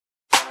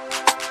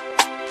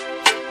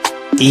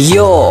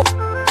Yo,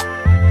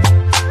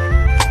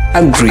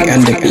 Aggrey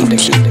on the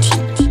beat.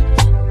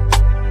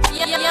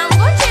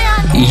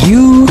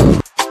 You,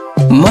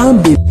 my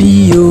baby,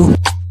 you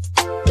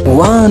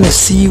wanna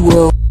see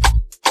what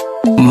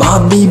my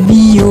baby,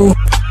 you,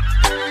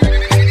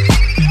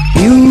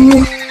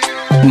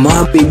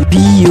 my baby,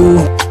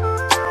 you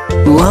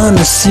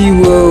wanna see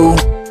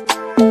what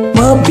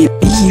my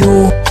baby,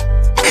 you.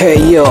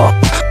 Hey yo,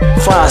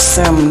 first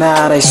time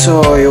that I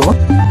saw you,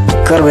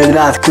 girl, with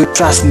that could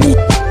trust me.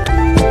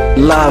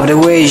 Love the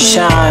way you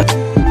shine,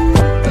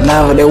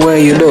 love the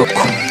way you look,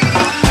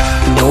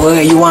 the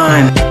way you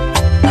whine.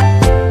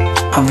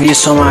 Love you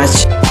so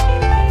much,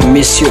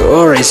 miss you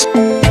always.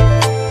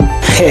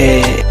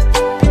 Hey.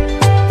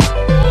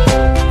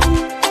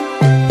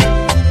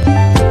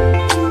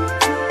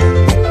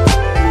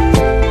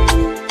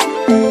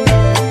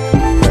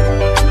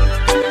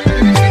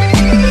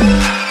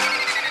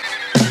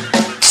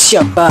 It's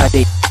your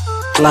body,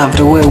 love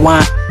the way you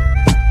whine.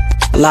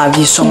 Love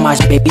you so much,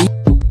 baby.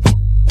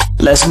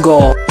 Let's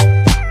go.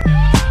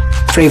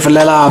 Free for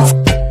the love.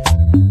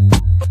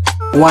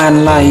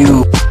 One like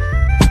you.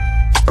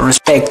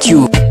 Respect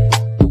you.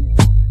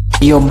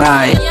 Your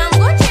body.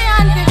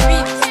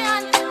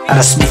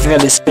 That's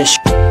very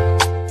special.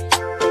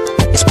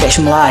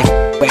 Special like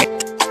wait.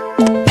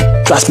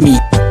 Trust me.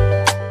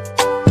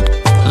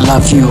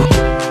 Love you.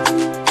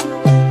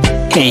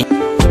 Hey.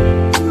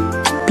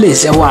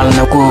 Please, I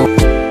wanna go.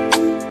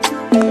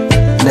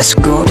 Let's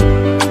go.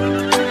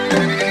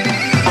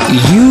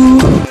 You,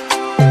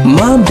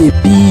 my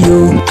baby,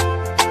 you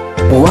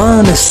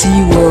wanna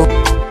see what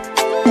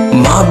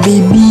my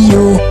baby,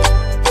 you,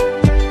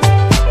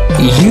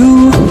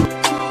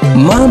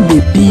 my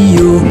baby,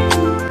 you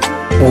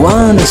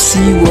wanna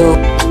see what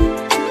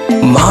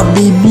my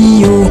baby,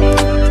 you,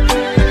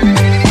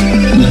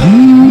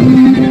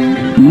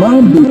 my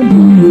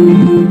baby,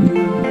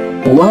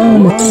 you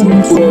wanna see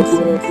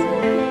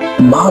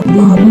what my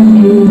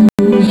baby, you.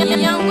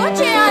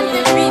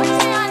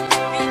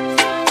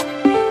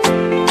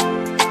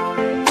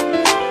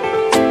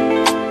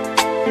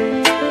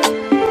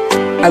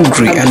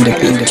 Aggrey on the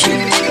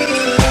beat.